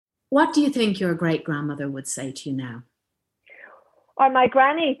What do you think your great-grandmother would say to you now? Or my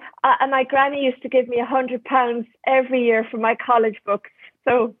granny. And my granny used to give me £100 every year for my college books.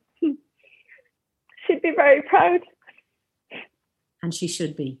 So she'd be very proud. And she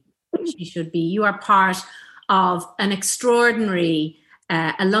should be. She should be. You are part of an extraordinary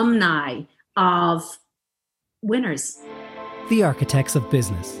alumni of winners. The Architects of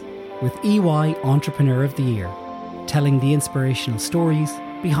Business with EY Entrepreneur of the Year, telling the inspirational stories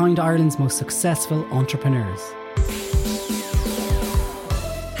behind Ireland's most successful entrepreneurs.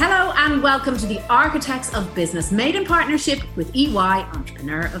 Hello and welcome to the Architects of Business, made in partnership with EY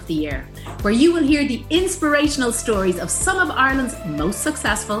Entrepreneur of the Year, where you will hear the inspirational stories of some of Ireland's most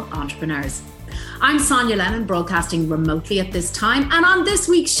successful entrepreneurs. I'm Sonia Lennon, broadcasting remotely at this time, and on this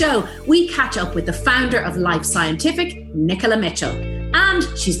week's show, we catch up with the founder of Life Scientific, Nicola Mitchell, and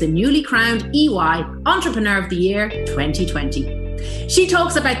she's the newly crowned EY Entrepreneur of the Year 2020. She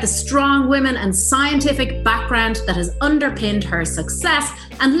talks about the strong women and scientific background that has underpinned her success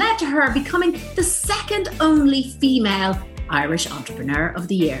and led to her becoming the second only female Irish Entrepreneur of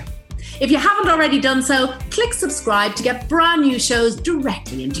the Year. If you haven't already done so, click subscribe to get brand new shows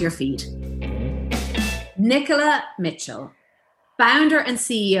directly into your feed. Nicola Mitchell, founder and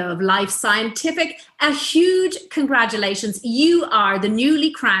CEO of Life Scientific, a huge congratulations. You are the newly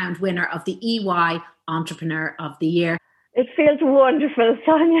crowned winner of the EY Entrepreneur of the Year. It feels wonderful,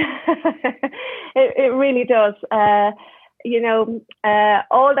 Sonia. It really does. All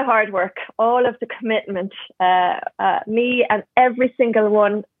the hard work, all of the commitment, me and every single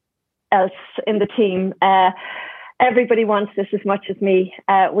one else in the team, everybody wants this as much as me.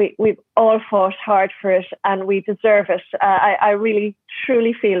 We've all fought hard for it and we deserve it. I really,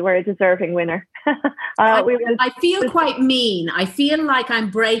 truly feel we're a deserving winner. I feel quite mean. I feel like I'm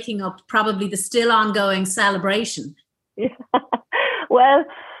breaking up probably the still ongoing celebration. Yeah. Well,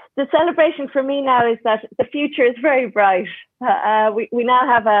 the celebration for me now is that the future is very bright. We now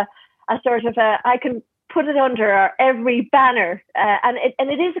have a sort of I can put it under our every banner, and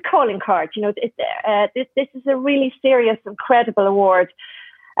it is a calling card. This is a really serious and credible award.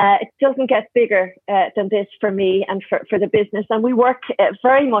 It doesn't get bigger than this for me and for the business. And we work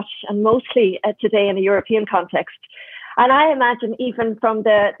very much and mostly today in a European context. And I imagine even from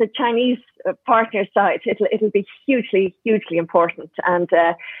the Chinese partner side, it'll be hugely, hugely important. And,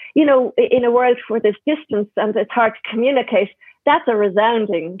 in a world where there's distance and it's hard to communicate, that's a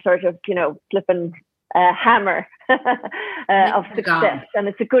resounding sort of, flipping hammer of success. And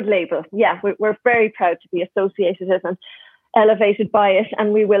it's a good label. Yeah, we're very proud to be associated with and elevated by it.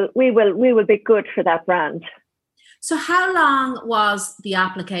 And we will be good for that brand. So how long was the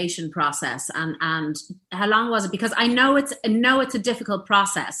application process and how long was it? Because I know it's a difficult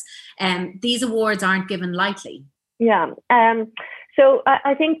process and these awards aren't given lightly. Yeah. So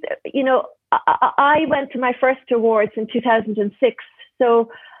I think, I went to my first awards in 2006. So,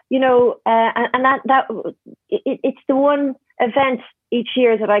 and it's the one event each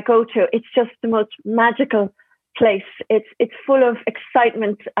year that I go to. It's just the most magical place. It's full of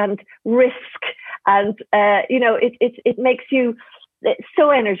excitement and risk, and it makes you so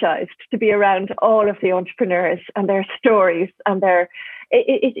energized to be around all of the entrepreneurs and their stories and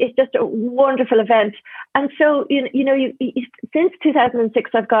it's just a wonderful event. And so since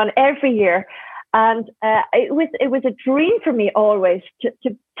 2006 I've gone every year, and it was a dream for me always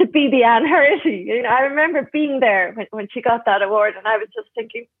to be the Anne Hurley. I remember being there when she got that award, and I was just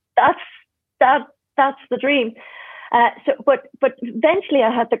thinking that's the dream. But eventually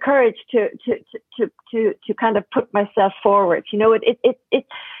I had the courage to kind of put myself forward.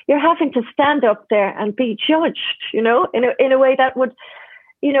 You're having to stand up there and be judged, in a way that would,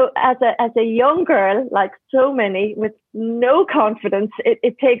 as a young girl, like so many with no confidence,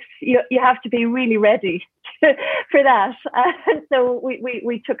 it takes, you have to be really ready for that. And so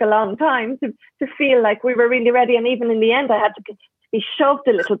we took a long time to feel like we were really ready. And even in the end, I had to be shoved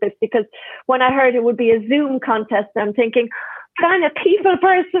a little bit, because when I heard it would be a Zoom contest, I'm thinking, but I'm a people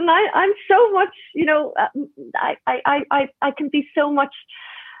person. I'm so much, I can be so much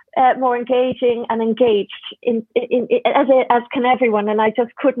more engaging and engaged as can everyone. And I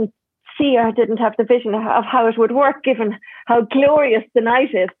just couldn't see, or I didn't have the vision of how it would work, given how glorious the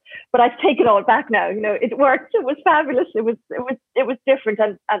night is. But I've taken it all back now. It worked. It was fabulous. It was different,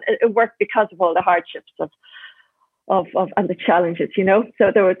 and it worked because of all the hardships of and the challenges, So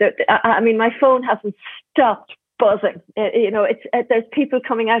my phone hasn't stopped buzzing. There's people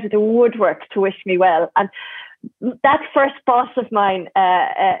coming out of the woodwork to wish me well, and that first boss of mine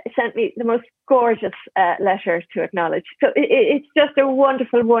sent me the most gorgeous letter to acknowledge. So it's just a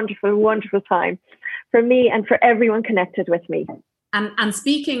wonderful, wonderful, wonderful time for me and for everyone connected with me. And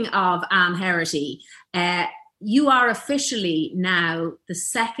speaking of Anne Herity, you are officially now the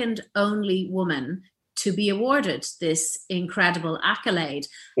second only woman to be awarded this incredible accolade.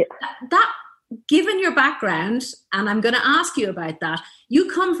 Yeah. That, given your background, and I'm going to ask you about that,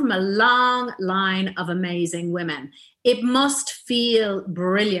 you come from a long line of amazing women. It must feel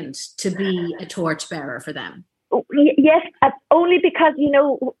brilliant to be a torchbearer for them. Yes, only because,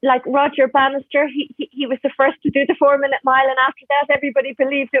 like Roger Bannister, he was the first to do the 4-minute mile, and after that everybody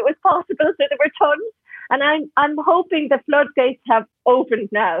believed it was possible, so there were tons. And I'm hoping the floodgates have opened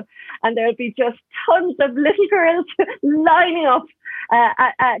now, and there'll be just tons of little girls lining up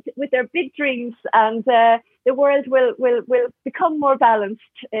with their big dreams, and the world will become more balanced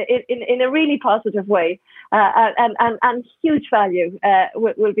in a really positive way, and huge value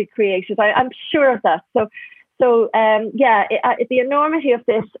will be created. I'm sure of that. So the enormity of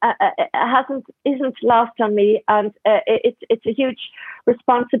this isn't lost on me, and it's a huge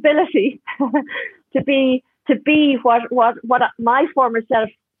responsibility to be what my former self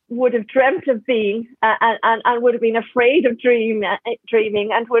would have dreamt of being, and would have been afraid of dreaming,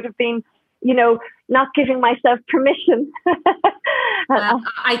 and would have been, not giving myself permission.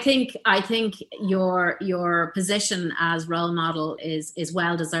 I think your position as role model is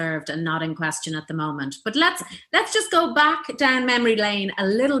well deserved and not in question at the moment. But let's just go back down memory lane a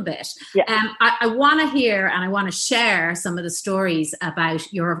little bit. Yeah. I want to hear and I want to share some of the stories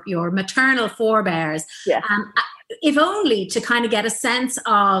about your maternal forebears. Yeah. If only to kind of get a sense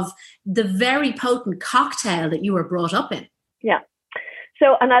of the very potent cocktail that you were brought up in. Yeah.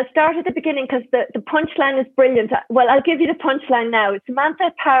 So, and I'll start at the beginning because the punchline is brilliant. Well, I'll give you the punchline now.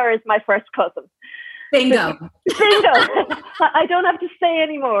 Samantha Power is my first cousin. Bingo. Bingo. I don't have to say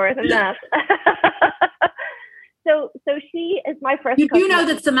any more than that. So she is my first cousin. You do know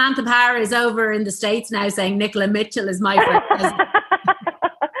that Samantha Power is over in the States now saying Nicola Mitchell is my first cousin.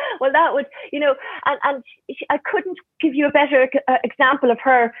 Well, that would, and I couldn't give you a better example of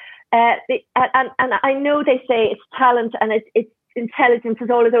her. And I know they say it's talent and it's intelligence, is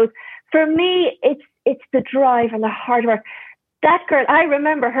all of those. For me, it's the drive and the hard work. That girl, I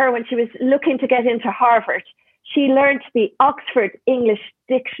remember her when she was looking to get into Harvard. She learned the Oxford English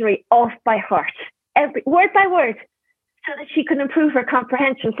Dictionary off by heart, every word by word, so that she could improve her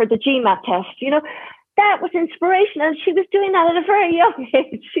comprehension for the GMAT test. That was inspirational, and she was doing that at a very young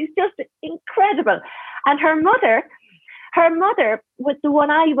age. She's just incredible. And her mother was the one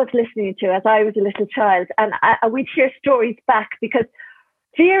I was listening to as I was a little child, and we'd hear stories back because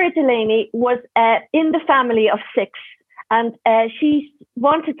Vera Delaney was in the family of 6, and she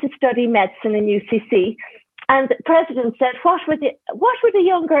wanted to study medicine in UCC. And the president said, "What would a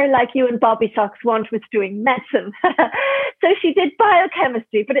young girl like you in Bobby Socks want with doing medicine?" So she did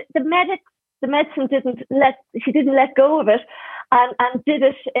biochemistry, but the medicine didn't let go of it, and did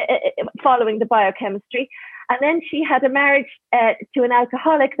it following the biochemistry. And then she had a marriage to an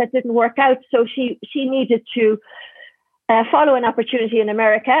alcoholic that didn't work out, so she needed to follow an opportunity in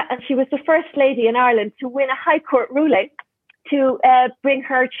America. And she was the first lady in Ireland to win a high court ruling to bring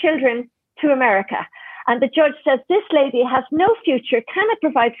her children to America. And the judge says, this lady has no future, cannot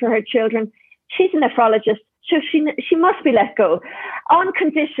provide for her children. She's a nephrologist, so she must be let go on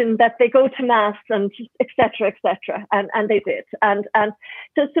condition that they go to mass and et cetera, and they did. And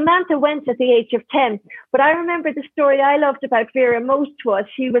so Samantha went at the age of 10. But I remember the story I loved about Vera most was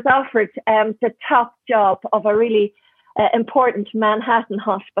she was offered the top job of a really important Manhattan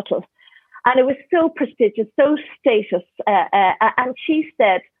hospital. And it was so prestigious, so status. And she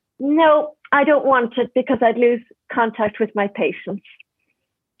said, "No, I don't want it because I'd lose contact with my patients."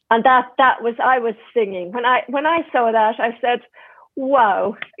 And that was, I was singing. When I saw that, I said,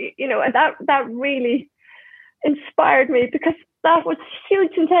 wow, and that really inspired me, because that was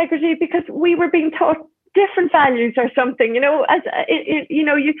huge integrity, because we were being taught different values or something, as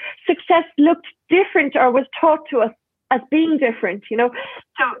success looked different or was taught to us as being different,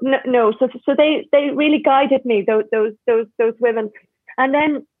 So they really guided me, those women. And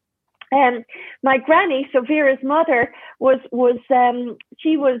then my granny, so Vera's mother, was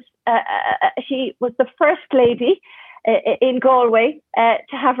she was the first lady in Galway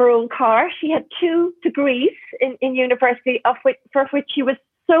to have her own car. She had 2 degrees in university, for which she was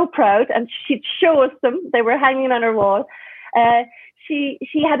so proud, and she'd show us them. They were hanging on her wall. She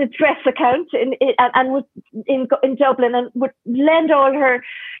had a dress account and was in Dublin, and would lend all her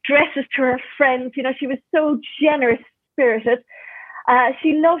dresses to her friends. She was so generous spirited.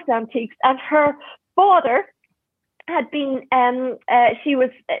 She loved antiques, and her father had been. She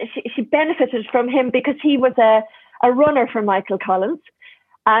benefited from him because he was a runner for Michael Collins,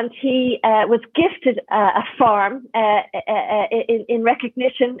 and he was gifted a farm in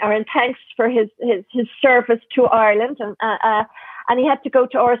recognition or in thanks for his service to Ireland, and he had to go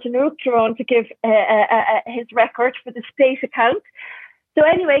to Orson to give his record for the state account. So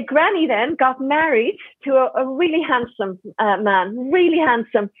anyway, Granny then got married to a really handsome man, really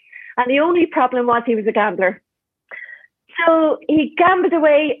handsome, and the only problem was he was a gambler. So he gambled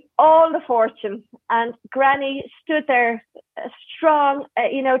away all the fortune, and Granny stood there, strong,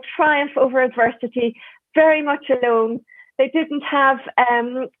 triumph over adversity, very much alone. They didn't have,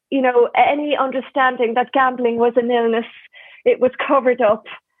 any understanding that gambling was an illness. It was covered up.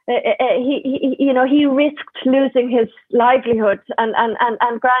 He risked losing his livelihood, and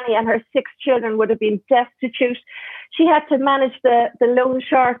Granny and her 6 children would have been destitute. She had to manage the loan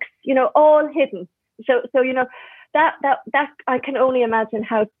sharks, all hidden. So that I can only imagine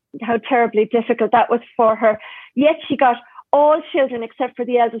how terribly difficult that was for her. Yet she got all children except for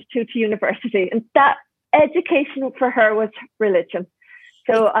the eldest 2 to university, and that education for her was religion.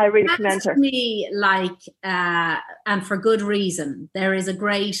 So I really commend her. To me, and for good reason, there is a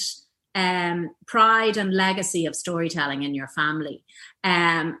great pride and legacy of storytelling in your family,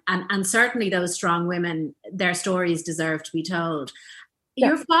 and certainly those strong women, their stories deserve to be told. Yeah.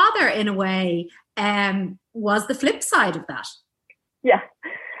 Your father, in a way, was the flip side of that.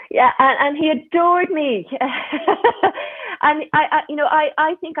 Yeah, and he adored me, and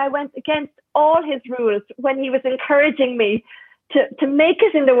I think I went against all his rules when he was encouraging me to make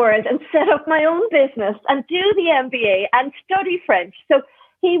it in the world and set up my own business and do the MBA and study French. So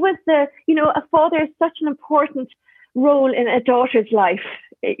he was a father is such an important role in a daughter's life.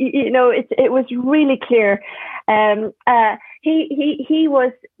 It was really clear. He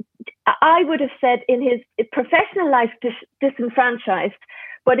was, I would have said, in his professional life disenfranchised,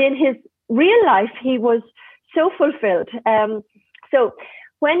 but in his real life he was so fulfilled. So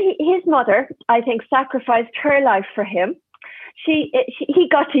when his mother, I think, sacrificed her life for him, he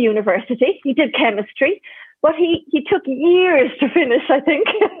got to university. He did chemistry, but he took years to finish, I think.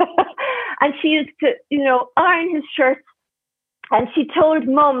 And she used to, iron his shirts. And she told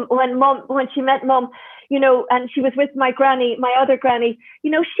Mum when she met Mum, and she was with my other granny,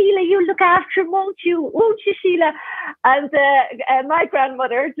 Sheila, you look after him, won't you, Sheila? And my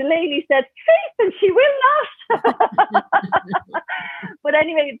grandmother, Delaney, said, Faith, and she will not. But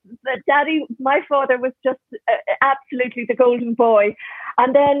anyway, Daddy, my father, was just absolutely the golden boy.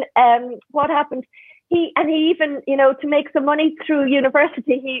 And then what happened? He even, to make some money through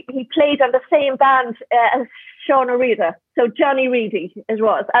university, he played on the same band as Sean O'Reilly. So Johnny Reedy it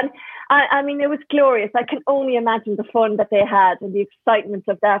was. And I mean, it was glorious. I can only imagine the fun that they had and the excitement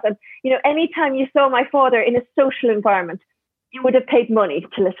of that. And, anytime you saw my father in a social environment, you would have paid money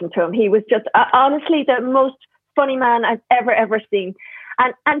to listen to him. He was just honestly the most funny man I've ever seen.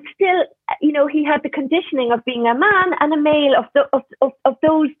 And still, he had the conditioning of being a man and a male of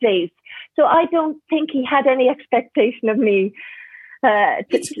those days. So I don't think he had any expectation of me.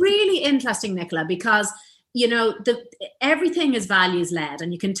 It's really interesting, Nicola, because, everything is values led,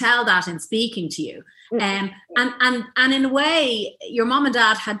 and you can tell that in speaking to you. And in a way, your mom and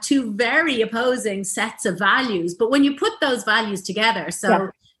dad had 2 very opposing sets of values. But when you put those values together,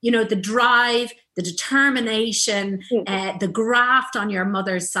 the drive, the determination, the graft on your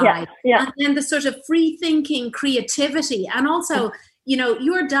mother's side, and then the sort of free thinking creativity, and also,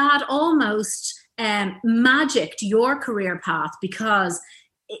 your dad almost magicked your career path because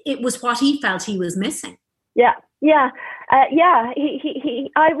it was what he felt he was missing.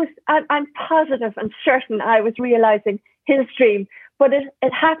 I'm positive and certain I was realizing his dream, but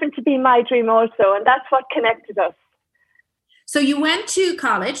it happened to be my dream also, and that's what connected us. So you went to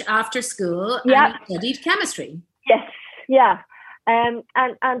college after school and you studied chemistry. Yes, yeah. And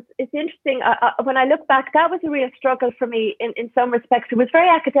it's interesting, when I look back, that was a real struggle for me in some respects. It was very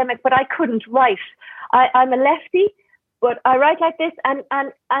academic, but I couldn't write. I'm a lefty, but I write like this. And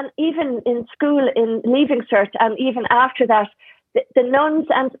even in school, in Leaving Cert, and even after that, the nuns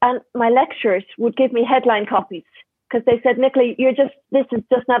and my lecturers would give me headline copies, because they said, Nicola, this is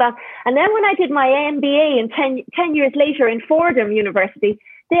just not on. And then when I did my MBA in 10 years later in Fordham University,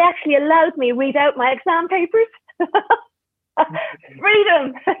 they actually allowed me read out my exam papers.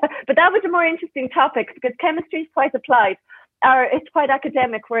 Freedom. But that was a more interesting topic, because chemistry is quite applied, or it's quite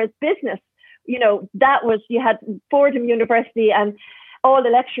academic, whereas business, that was, you had Fordham University and all the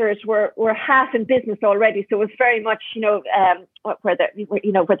lecturers were half in business already. So it was very much, where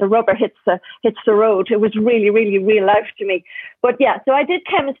the rubber hits the road. It was really, really real life to me. But yeah, so I did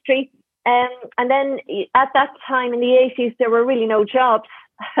chemistry. And then at that time in the 80s, there were really no jobs.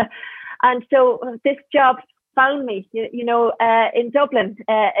 And so this job found me, in Dublin.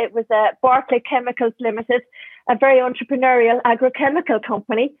 It was Barclay Chemicals Limited, a very entrepreneurial agrochemical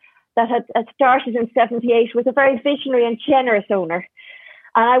company that had started in 78 with a very visionary and generous owner.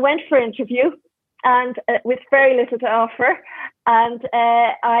 And I went for interview, and with very little to offer. And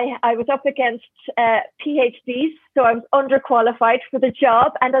I was up against PhDs, so I was underqualified for the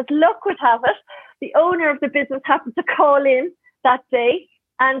job. And as luck would have it, the owner of the business happened to call in that day,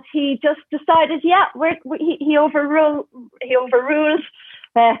 and he just decided, he overruled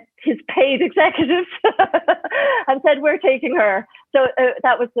his paid executives and said, we're taking her. So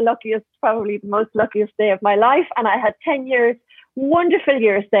that was probably the most luckiest day of my life. And I had 10 years, wonderful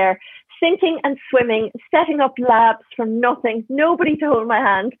years there, sinking and swimming, setting up labs from nothing, nobody to hold my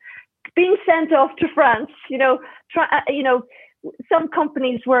hand, being sent off to France. Some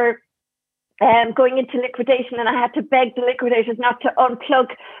companies were going into liquidation, and I had to beg the liquidators not to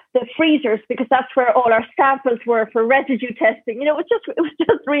unplug the freezers because that's where all our samples were for residue testing. It was just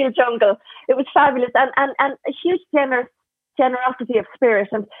real jungle. It was fabulous, and a huge generosity of spirit,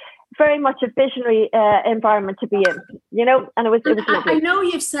 and very much a visionary environment to be in, and it was lovely. I know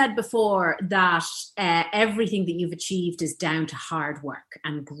you've said before that everything that you've achieved is down to hard work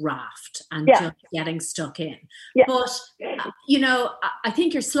and graft and just getting stuck in. Yeah. But, I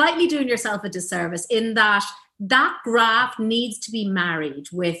think you're slightly doing yourself a disservice in that graft needs to be married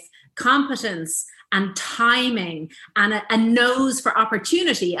with competence and timing and a nose for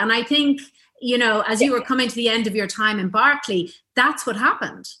opportunity. And I think, as you were coming to the end of your time in Barclay, that's what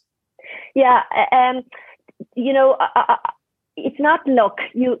happened. Yeah, it's not luck.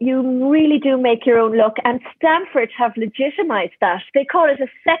 You really do make your own luck, and Stanford have legitimized that. They call it a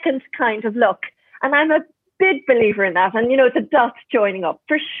second kind of luck, and I'm a big believer in that. And the dots joining up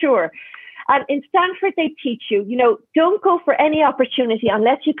for sure. And in Stanford, they teach you, don't go for any opportunity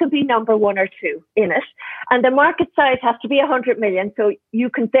unless you can be number one or two in it, and the market size has to be 100 million, so you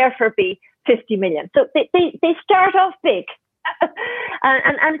can therefore be 50 million. So they start off big,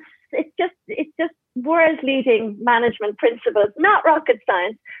 and it's just world-leading management principles, not rocket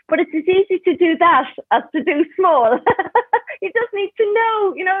science, but it's as easy to do that as to do small. You just need to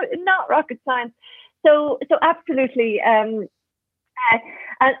know, not rocket science. So absolutely. And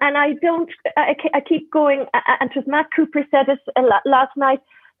I keep going, and it was Matt Cooper said this last night,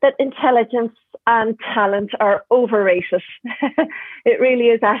 that intelligence and talent are overrated. It really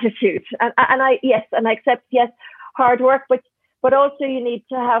is attitude. And I accept, hard work, but also you need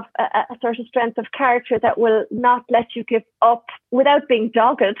to have a sort of strength of character that will not let you give up without being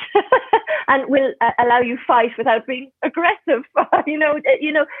dogged and will allow you fight without being aggressive, in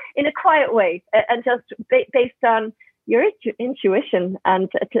a quiet way, and just based on your intuition and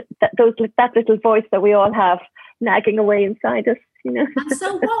that little voice that we all have nagging away inside us. And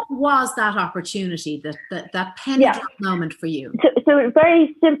so what was that opportunity, that penny drop moment for you? So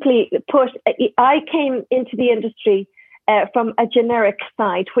very simply put, I came into the industry from a generic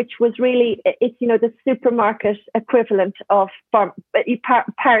side, which was really, it's the supermarket equivalent of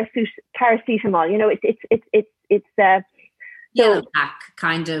paracetamol. It's yellow pack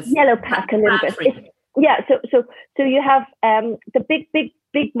kind of. Yellow pack a little bit. So you have the big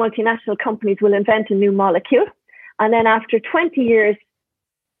multinational companies will invent a new molecule, and then after 20 years,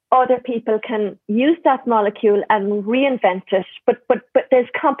 other people can use that molecule and reinvent it. But there's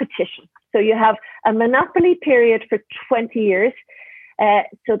competition. So you have a monopoly period for 20 years,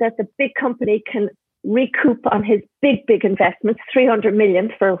 so that the big company can recoup on his big investments, 300 million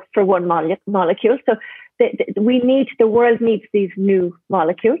for one molecule. So the world needs these new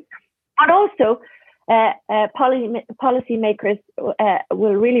molecules. But also, policymakers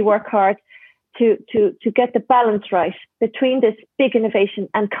will really work hard to get the balance right between this big innovation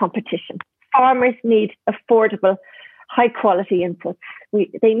and competition. Farmers need affordable, high quality inputs.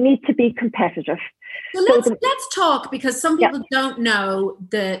 They need to be competitive. So let's talk, because some people don't know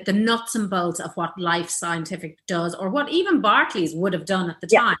the nuts and bolts of what Life Scientific does, or what even Barclays would have done at the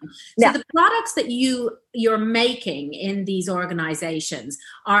time. So the products that you're making in these organizations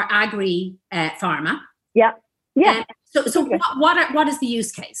are agri-pharma. So what is the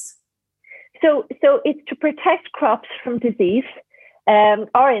use case? So it's to protect crops from disease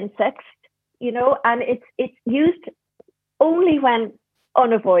or insects, and it's used only when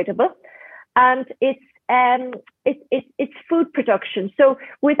unavoidable, and it's food production. So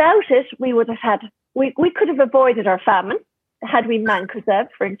without it, we would have had we could have avoided our famine had we mancozeb,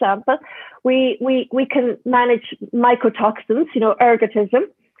 for example. We can manage mycotoxins, ergotism.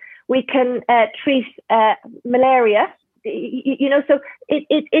 We can treat malaria. So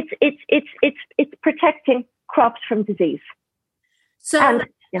it's protecting crops from disease. So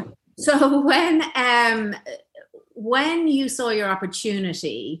So when you saw your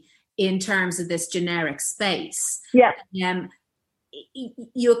opportunity in terms of this generic space, yeah,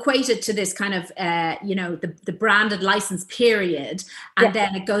 you equate it to this kind of, the branded license period, and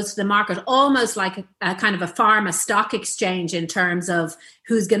then it goes to the market almost like a kind of a pharma stock exchange in terms of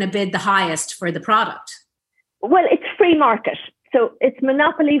who's going to bid the highest for the product. Well, it's free market. So it's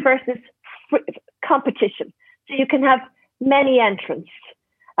monopoly versus competition. So you can have many entrants,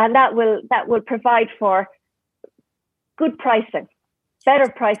 and that will provide for good pricing, better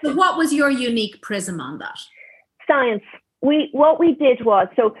pricing. So what was your unique prism on that? Science. What we did was,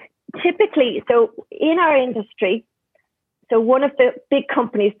 so typically, so in our industry, so one of the big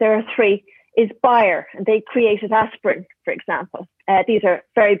companies, there are three, is Bayer, and they created aspirin, for example. These are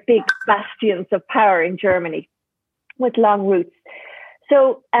very big bastions of power in Germany with long roots.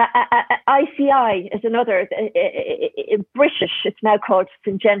 So ICI is another, British, it's now called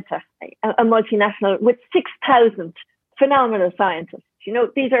Syngenta, a multinational with 6,000 phenomenal scientists.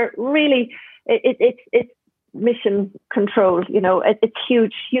 These are really, it's mission control, it's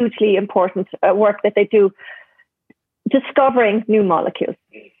hugely important work that they do discovering new molecules.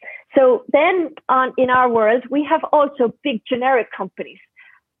 So then in our world, we have also big generic companies.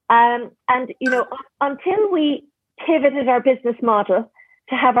 And until we pivoted our business model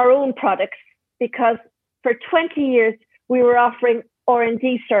to have our own products, because for 20 years we were offering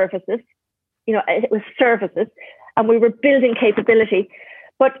R&D services, it was services, and we were building capability.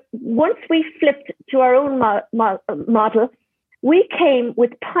 But once we flipped to our own model, we came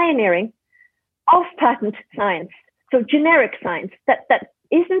with pioneering off-patent science, so generic science that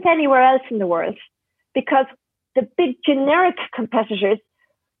isn't anywhere else in the world, because the big generic competitors,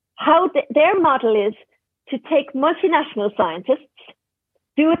 their model is to take multinational scientists,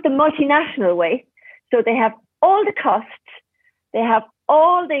 do it the multinational way. So they have all the costs, they have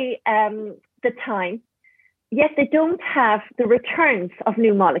all the time, yet they don't have the returns of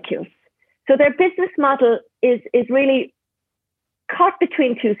new molecules. So their business model is really caught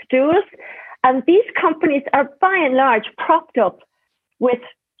between two stools. And these companies are by and large propped up with,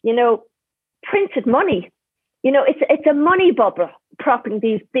 printed money. It's a money bubble propping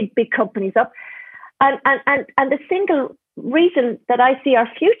these big companies up. And the single reason that I see our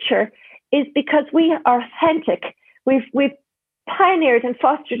future is because we are authentic. We've pioneered and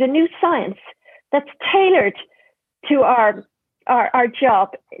fostered a new science that's tailored to our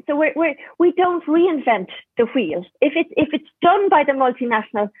job. So we don't reinvent the wheel. If it's done by the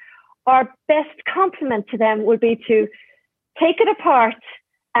multinational, our best compliment to them would be to take it apart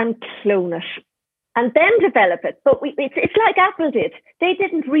and clone it, and then develop it. But it's like Apple did. They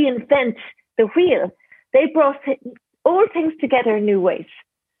didn't reinvent the wheel. They brought old things together in new ways.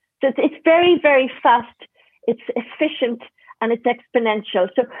 So it's very, very fast. It's efficient and it's exponential.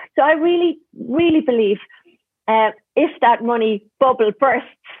 So I really, really believe if that money bubble bursts,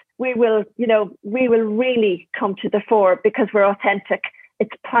 we will really come to the fore because we're authentic.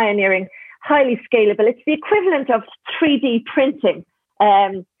 It's pioneering, highly scalable. It's the equivalent of 3D printing.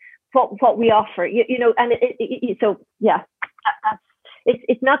 What we offer, and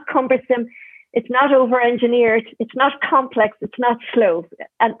it's not cumbersome, it's not over-engineered, it's not complex, it's not slow,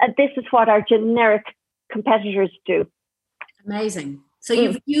 and this is what our generic competitors do. Amazing. So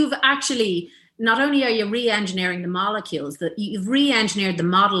you've actually, not only are you re-engineering the molecules, that you've re-engineered the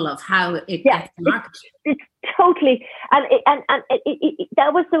model of how it gets marketed. It's totally, and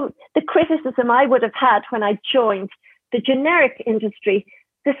that was the criticism I would have had when I joined the generic industry.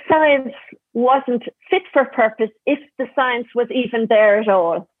 The science wasn't fit for purpose if the science was even there at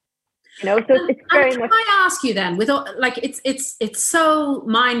all. So it's very much. Can I ask you then, with all, it's so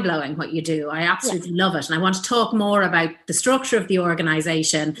mind blowing what you do. I absolutely love it, and I want to talk more about the structure of the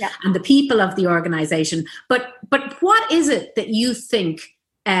organization and the people of the organization. But what is it that you think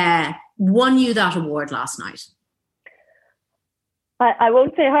won you that award last night? I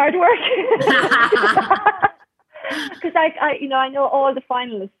won't say hard work. Because I know all the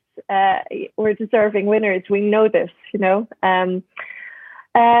finalists were deserving winners. We know this,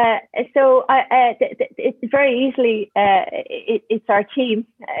 So it's very easily it's our team.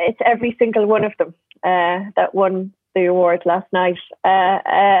 It's every single one of them that won the award last night,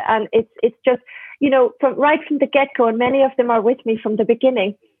 and it's just from the get go. And many of them are with me from the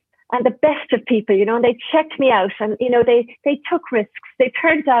beginning. And the best of people, and they checked me out, and they took risks. They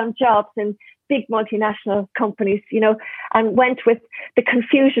turned down jobs in big multinational companies, and went with the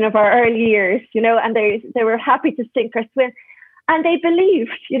confusion of our early years, and they were happy to sink or swim, and they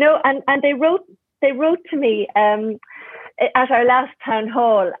believed, and they wrote to me at our last town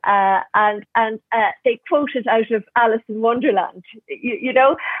hall, and they quoted out of Alice in Wonderland, you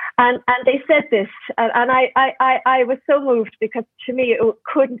know, and they said this, and I was so moved, because to me it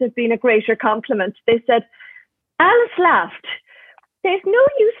couldn't have been a greater compliment. They said, Alice laughed. There's no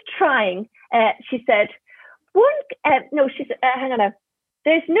use trying, she said. Hang on now.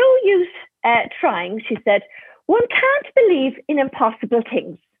 There's no use trying, she said. One can't believe in impossible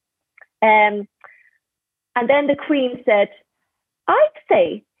things. And then the Queen said, I'd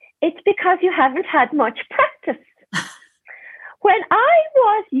say it's because you haven't had much practice. When I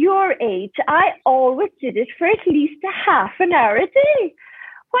was your age, I always did it for at least a half an hour a day.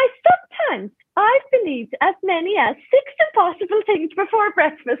 Why, sometimes I've believed as many as 6 impossible things before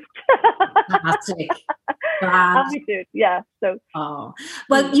breakfast. Fantastic. And we did, yeah. So,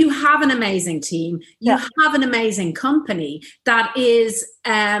 well, you have an amazing team. You have an amazing company that is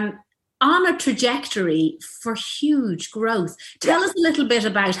on a trajectory for huge growth. Tell us a little bit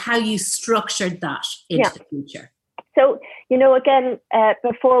about how you structured that into the future. So, you know, again,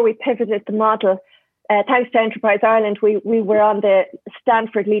 before we pivoted the model, thanks to Enterprise Ireland, we were on the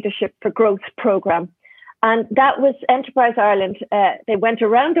Stanford Leadership for Growth programme. And that was Enterprise Ireland. They went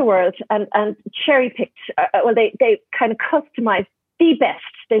around the world and cherry-picked, they kind of customized the best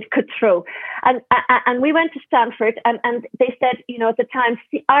they could throw. And we went to Stanford, and they said, you know, at the time,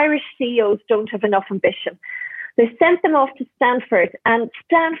 the Irish CEOs don't have enough ambition. They sent them off to Stanford, and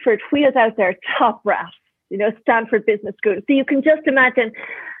Stanford wheeled out their top brass, you know, Stanford Business School. So you can just imagine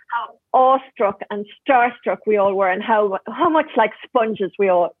how awestruck and starstruck we all were, and how much like sponges we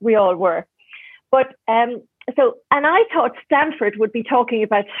all were. But and I thought Stanford would be talking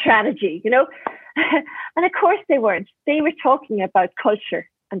about strategy, you know, and of course they weren't. They were talking about culture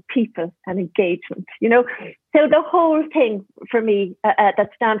and people and engagement, you know. So the whole thing for me that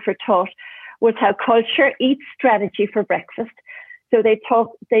Stanford taught was how culture eats strategy for breakfast. So they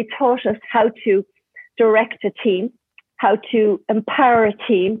taught us how to direct a team, how to empower a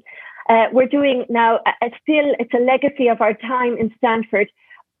team. We're doing now, it's a legacy of our time in Stanford.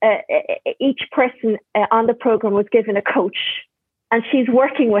 Each person on the program was given a coach, and she's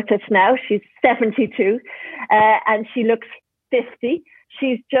working with us now. She's 72, and she looks 50.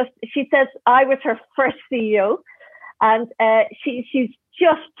 She says I was her first CEO, and she's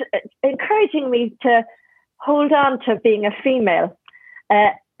just encouraging me to hold on to being a female.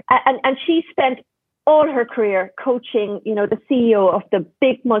 And she spent all her career coaching, you know, the CEO of the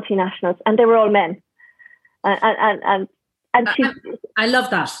big multinationals, and they were all men. And I love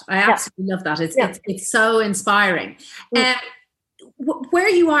that. I absolutely love that. It's so inspiring. Where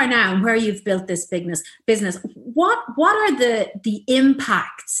you are now and where you've built this business, what are the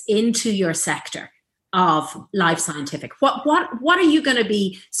impacts into your sector of Life Scientific? What are you going to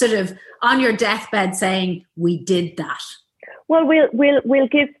be sort of on your deathbed saying, we did that? Well,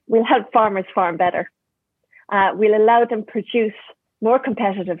 we'll help farmers farm better. We'll allow them produce more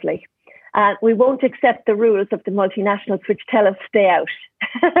competitively. We won't accept the rules of the multinationals which tell us stay out.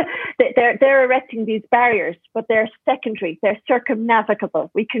 They're erecting these barriers, but they're secondary. They're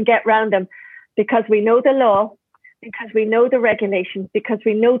circumnavigable. We can get around them because we know the law, because we know the regulations, because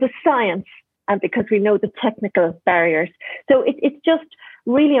we know the science, and because we know the technical barriers. So it's just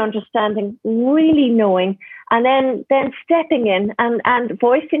really understanding, really knowing, and then stepping in and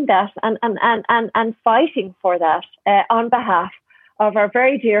voicing that and fighting for that on behalf of our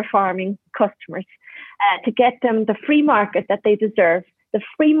very dear farming customers, to get them the free market that they deserve, the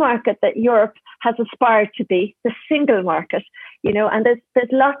free market that Europe has aspired to be, the single market, you know, and there's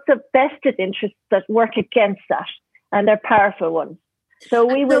lots of vested interests that work against that, and they're powerful ones. So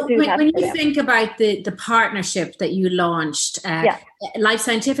we will do that. When you think about the partnership that you launched, Life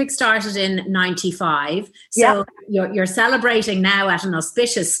Scientific started in 95. So you're celebrating now at an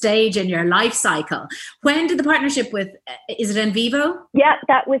auspicious stage in your life cycle. When did the partnership with, is it Envivo? Yeah,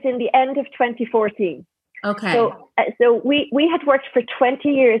 that was in the end of 2014. Okay. So we had worked for 20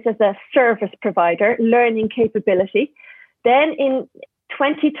 years as a service provider, learning capability. Then in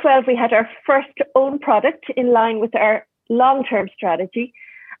 2012, we had our first own product in line with our long-term strategy,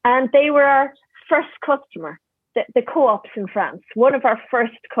 and they were our first customer, the co-ops in France, one of our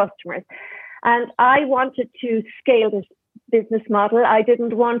first customers. And I wanted to scale this business model. I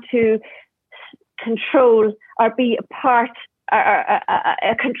didn't want to control or be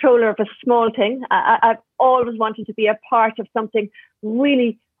a controller of a small thing. I've always wanted to be a part of something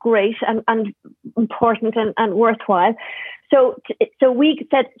really great and important and worthwhile. So we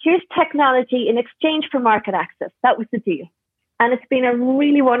said, here's technology in exchange for market access. That was the deal. And it's been a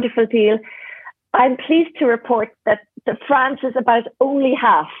really wonderful deal. I'm pleased to report that France is about only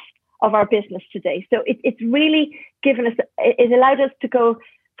half of our business today. So it's really given us, it allowed us to go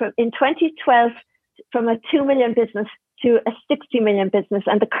from in 2012 from a 2 million business to a 60 million business.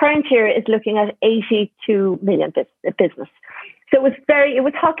 And the current year is looking at 82 million business. So it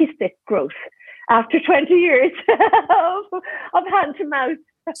was hockey stick growth after 20 years of hand to mouth.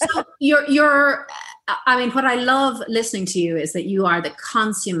 So I mean, what I love listening to you is that you are the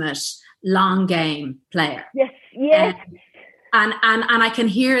consummate long game player. Yes. And I can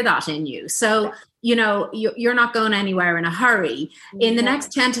hear that in you. So, you're not going anywhere in a hurry. In the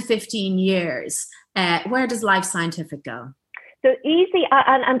next 10 to 15 years, where does Life Scientific go? So easy,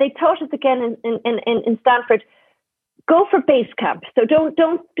 and they taught us again in Stanford, go for base camp. So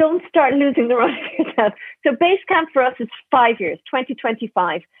don't start losing the run of yourself. So base camp for us is 5 years,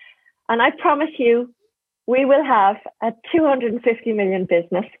 2025. And I promise you, we will have a 250 million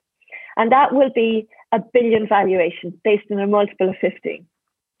business. And that will be a billion valuation based on a multiple of 15.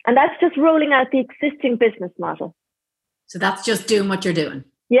 And that's just rolling out the existing business model. So that's just doing what you're doing.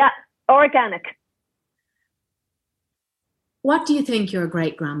 Yeah, organic. What do you think your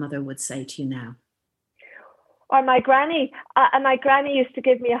great-grandmother would say to you now? Or my granny. My granny used to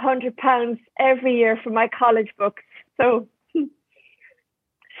give me £100 every year for my college books. So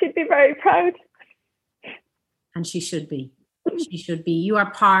she'd be very proud. And she should be. She should be. You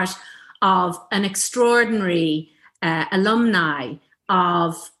are part of an extraordinary alumni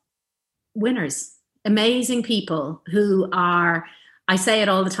of winners, amazing people who are, I say it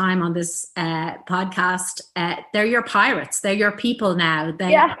all the time on this podcast, they're your pirates. They're your people now.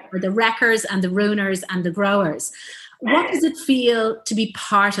 They are the wreckers and the ruiners and the growers. What does it feel to be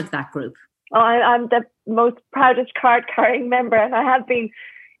part of that group? Oh, I'm the most proudest card-carrying member, and I have been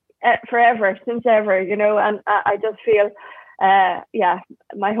forever, since ever, and I just feel,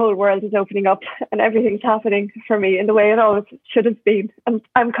 my whole world is opening up and everything's happening for me in the way it always should have been. And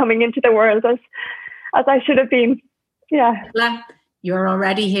I'm coming into the world as I should have been. Yeah. You're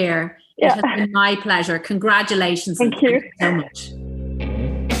already here. Yeah. It has been my pleasure. Congratulations. Thank you so much.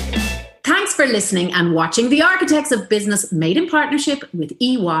 Thanks for listening and watching The Architects of Business, made in partnership with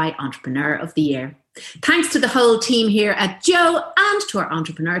EY Entrepreneur of the Year. Thanks to the whole team here at Joe and to our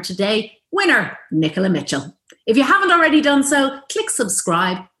entrepreneur today, winner Nicola Mitchell. If you haven't already done so, click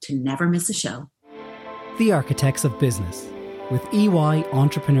subscribe to never miss a show. The Architects of Business with EY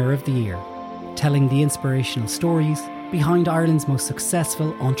Entrepreneur of the Year, telling the inspirational stories behind Ireland's most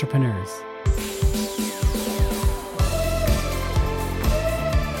successful entrepreneurs.